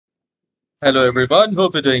Hello everyone,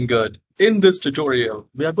 hope you're doing good. In this tutorial,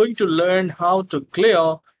 we are going to learn how to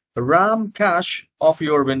clear RAM cache of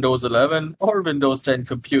your Windows 11 or Windows 10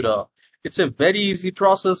 computer. It's a very easy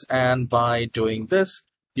process, and by doing this,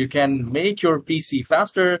 you can make your PC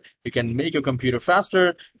faster, you can make your computer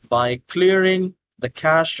faster by clearing the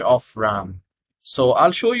cache of RAM. So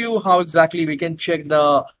I'll show you how exactly we can check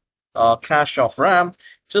the cache of RAM.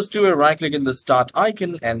 Just do a right click in the start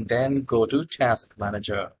icon and then go to Task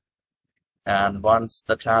Manager. And once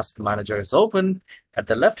the task manager is open, at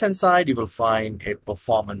the left hand side, you will find a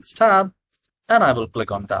performance tab, and I will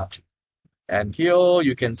click on that. And here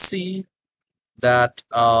you can see that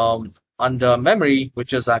under memory,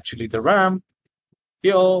 which is actually the RAM,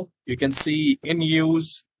 here you can see in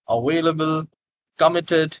use, available,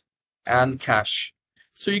 committed, and cache.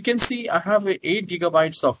 So you can see I have 8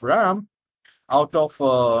 gigabytes of RAM. Out of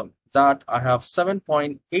that, I have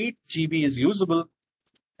 7.8 GB is usable.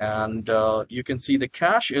 And you can see the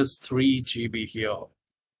cache is 3 GB here.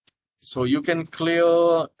 So you can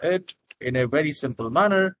clear it in a very simple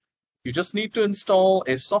manner. You just need to install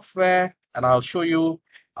a software, and I'll show you.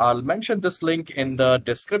 I'll mention this link in the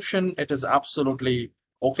description. It is absolutely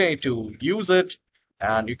okay to use it,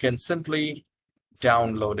 and you can simply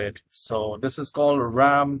download it. So this is called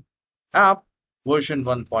RAM app version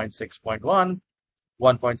 1.6.1,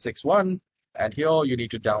 1.61. And here you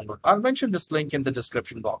need to download. I'll mention this link in the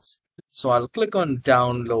description box. So I'll click on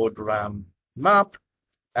download RAM map,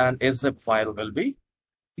 and a zip file will be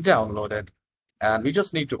downloaded. And we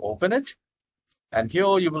just need to open it. And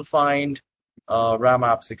here you will find RAM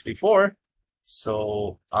app 64.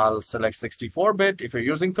 So I'll select 64-bit. If you're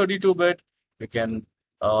using 32-bit, you can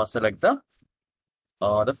select the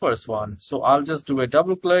first one. So I'll just do a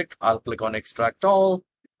double click. I'll click on extract all,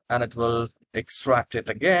 and it will extract it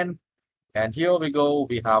again. And here we go,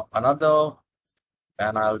 we have another,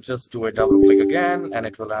 and I'll just do a double click again, and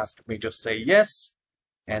it will ask me to say yes.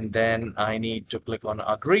 And then I need to click on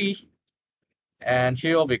agree. And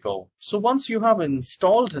here we go. So once you have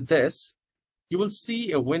installed this, you will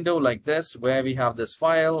see a window like this where we have this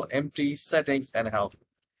file, empty, settings, and help.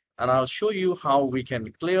 And I'll show you how we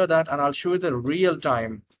can clear that, and I'll show you the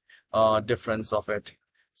real-time difference of it.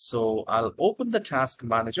 So I'll open the task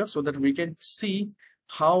manager so that we can see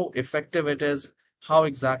how effective it is, how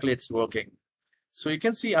exactly it's working. So you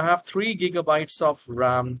can see I have 3 gigabytes of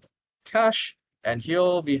RAM cache, and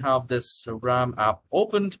here we have this RAM app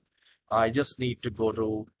opened. I just need to go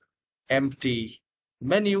to empty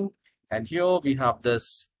menu, and here we have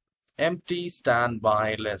this empty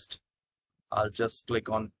standby list. I'll just click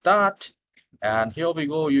on that, and here we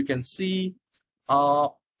go. You can see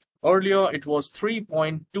earlier it was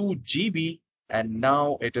 3.2 GB, and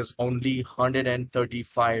now it is only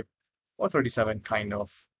 135 or 37 kind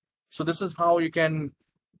of. So this is how you can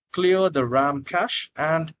clear the RAM cache,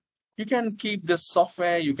 and you can keep this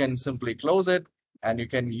software. You can simply close it, and you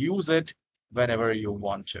can use it whenever you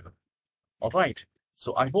want to. All right.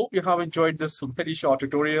 So I hope you have enjoyed this very short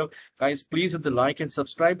tutorial. Guys, please hit the like and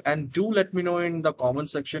subscribe, and do let me know in the comment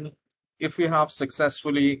section if you have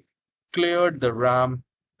successfully cleared the RAM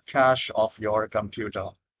cache of your computer.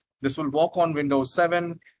 This will work on Windows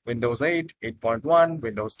 7, Windows 8, 8.1,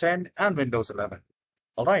 Windows 10, and Windows 11.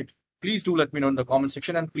 All right. Please do let me know in the comment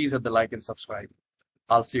section, and please hit the like and subscribe.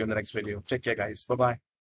 I'll see you in the next video. Take care, guys. Bye-bye.